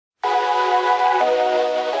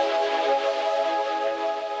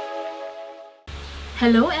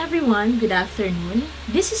Hello everyone, good afternoon.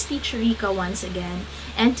 This is Teacher Rika once again,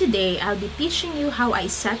 and today I'll be teaching you how I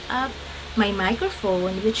set up my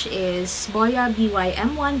microphone, which is BOYA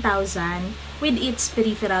M1000, with its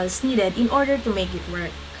peripherals needed in order to make it work.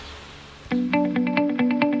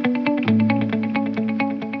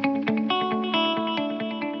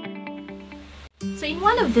 So in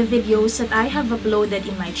one of the videos that I have uploaded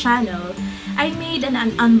in my channel, I made an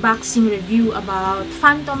unboxing review about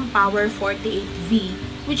Phantom Power 48V,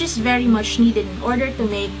 which is very much needed in order to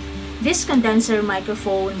make this condenser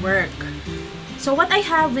microphone work. So what I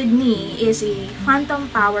have with me is a Phantom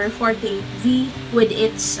Power 48V with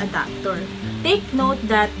its adapter. Take note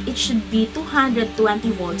that it should be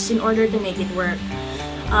 220 volts in order to make it work.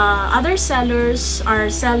 Other sellers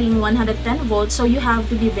are selling 110 volts, so you have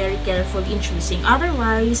to be very careful in choosing.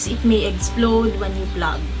 Otherwise, it may explode when you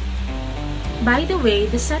plug. By the way,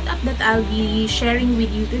 the setup that I'll be sharing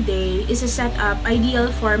with you today is a setup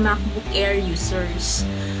ideal for MacBook Air users.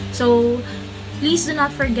 So, please do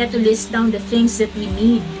not forget to list down the things that we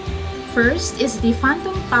need. First is the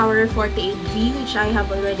Phantom Power 48V, which I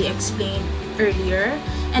have already explained earlier.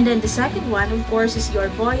 And then the second one, of course, is your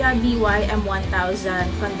BOYA M1000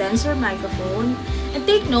 condenser microphone. And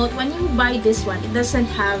take note, when you buy this one, it doesn't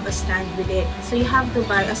have a stand with it. So you have to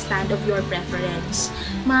buy a stand of your preference.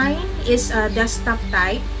 Mine is a desktop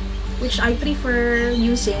type, which I prefer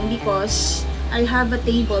using because I have a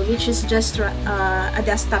table which is just a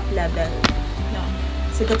desktop level. No.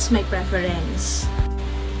 So that's my preference.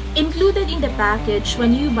 Included in the package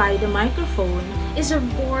when you buy the microphone is of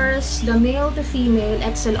course the male to female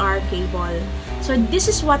XLR cable. So this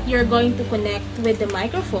is what you're going to connect with the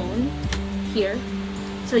microphone here.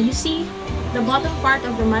 So you see the bottom part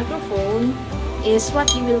of the microphone is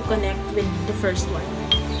what you will connect with the first one.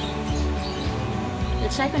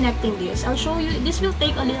 Let's try connecting this. I'll show you. This will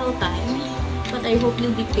take a little time, but I hope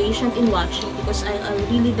you'll be patient in watching because I'll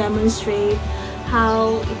really demonstrate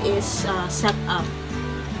how it is set up.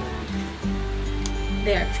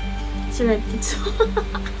 There.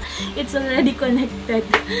 It's already connected.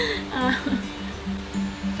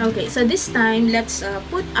 Okay, so this time let's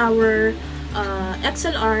put our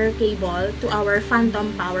XLR cable to our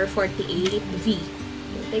Phantom Power 48V.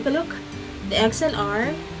 Take a look. The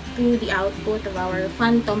XLR to the output of our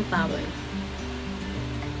Phantom Power.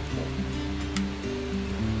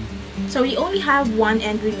 So we only have one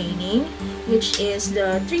end remaining, which is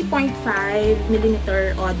the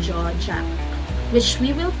 3.5mm audio jack, which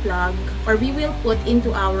we will plug or we will put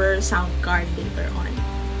into our sound card later on.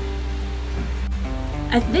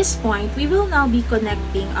 At this point, we will now be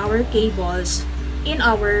connecting our cables in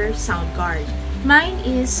our sound card. Mine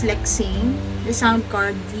is Lexing, the sound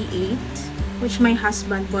card V8, which my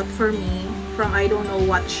husband bought for me from I don't know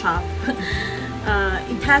what shop.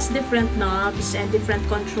 It has different knobs and different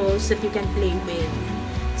controls that you can play with.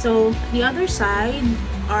 So the other side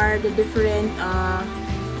are the different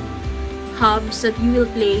hubs that you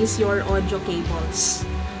will place your audio cables.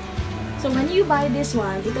 So when you buy this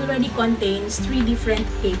one, it already contains 3 different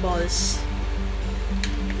cables,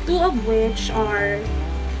 2 of which are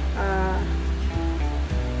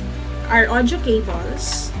audio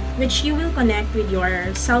cables, which you will connect with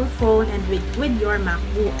your cell phone and with your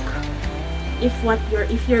MacBook. If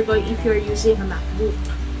you're using a MacBook.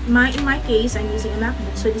 In my case, I'm using a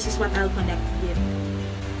MacBook, so this is what I'll connect with.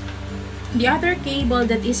 The other cable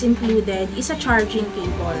that is included is a charging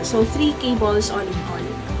cable. So 3 cables all in all.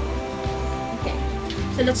 Okay.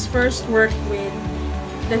 So let's first work with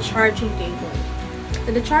the charging cable.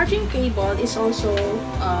 So the charging cable is also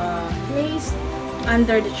placed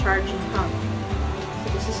under the charging hub.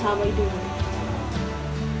 So this is how I do it.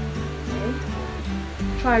 Okay.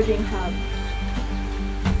 Charging hub.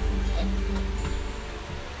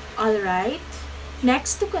 Alright.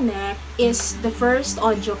 Next to connect is the first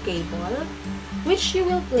audio cable, which you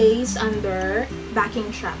will place under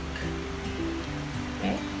backing track.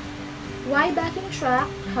 Okay. Why backing track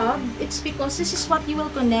hub? It's because this is what you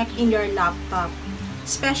will connect in your laptop,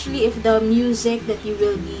 especially if the music that you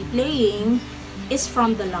will be playing is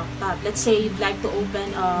from the laptop. Let's say you'd like to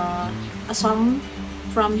open a song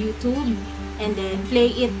from YouTube and then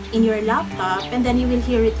play it in your laptop, and then you will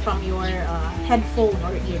hear it from your headphone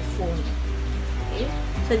or earphone. Okay?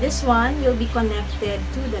 So this one will be connected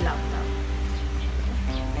to the laptop.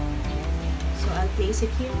 So I'll place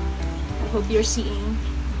it here. I hope you're seeing.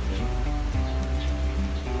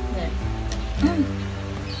 There.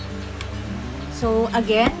 So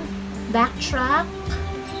again, backing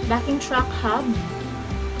track hub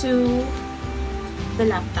to the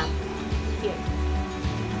laptop. Here.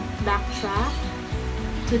 Backtrack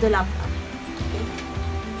to the laptop. Okay.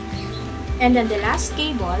 And then the last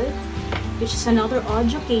cable, which is another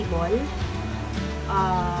audio cable,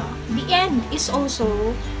 the end is also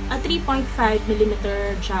a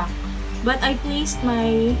 3.5mm jack. But I placed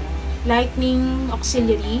my lightning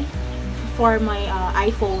auxiliary for my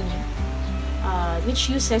iPhone, which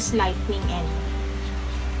uses lightning end.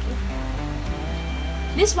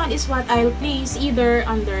 This one is what I'll place either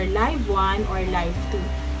under live 1 or live 2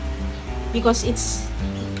 because it's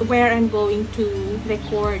where I'm going to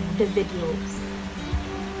record the video.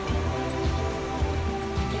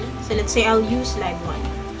 Okay. So let's say I'll use live 1.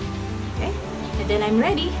 Okay, and then I'm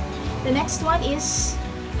ready. The next one is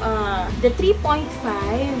the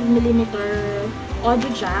 3.5mm audio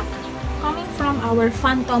jack coming from our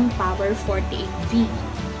Phantom Power 48V.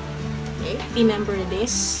 Okay, remember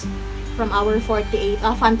this from our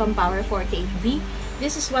Phantom Power 48V.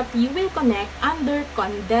 This is what you will connect under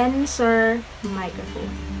condenser microphone.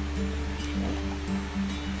 Okay.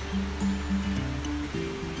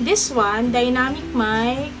 This one, dynamic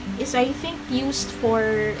mic, is I think used for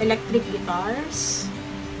electric guitars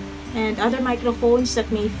and other microphones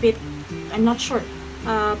that may fit. I'm not sure,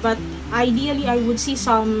 but ideally I would see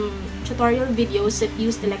some tutorial videos that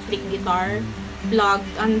used electric guitar plugged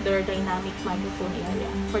under dynamic microphone area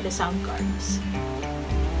for the sound cards.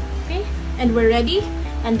 Okay, and we're ready.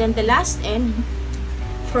 And then the last end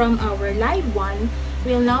from our live one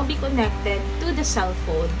will now be connected to the cell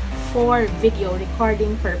phone for video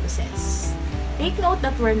recording purposes. Take note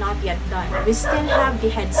that we're not yet done. We still have the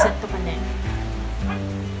headset to connect.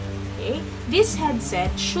 Okay, this headset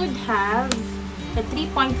should have a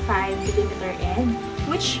 3.5mm end,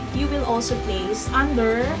 which you will also place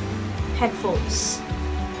under headphones.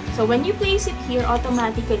 So when you place it here,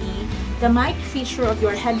 automatically the mic feature of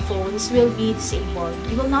your headphones will be disabled.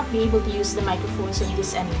 You will not be able to use the microphones of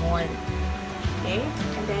this anymore. Okay,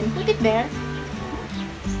 and then put it there,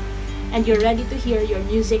 and you're ready to hear your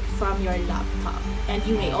music from your laptop. And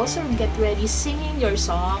you may also get ready singing your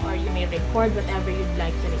song, or you may record whatever you'd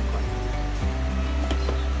like to record.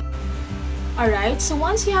 Alright, so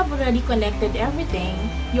once you have already connected everything,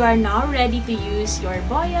 you are now ready to use your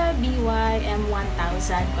BOYA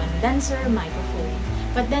M1000 condenser microphone.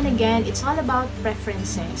 But then again, it's all about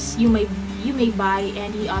preferences. You may buy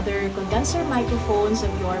any other condenser microphones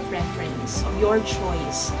of your preference, of your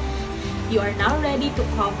choice. You are now ready to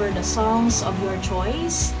cover the songs of your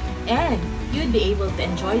choice, and you'd be able to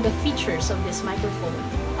enjoy the features of this microphone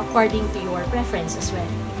according to your preference as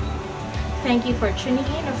well. Thank you for tuning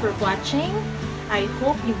in or for watching. I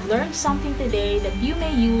hope you've learned something today that you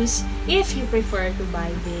may use if you prefer to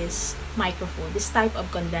buy this microphone, this type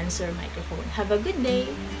of condenser microphone. Have a good day.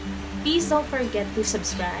 Please don't forget to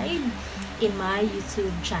subscribe in my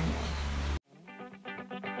YouTube channel.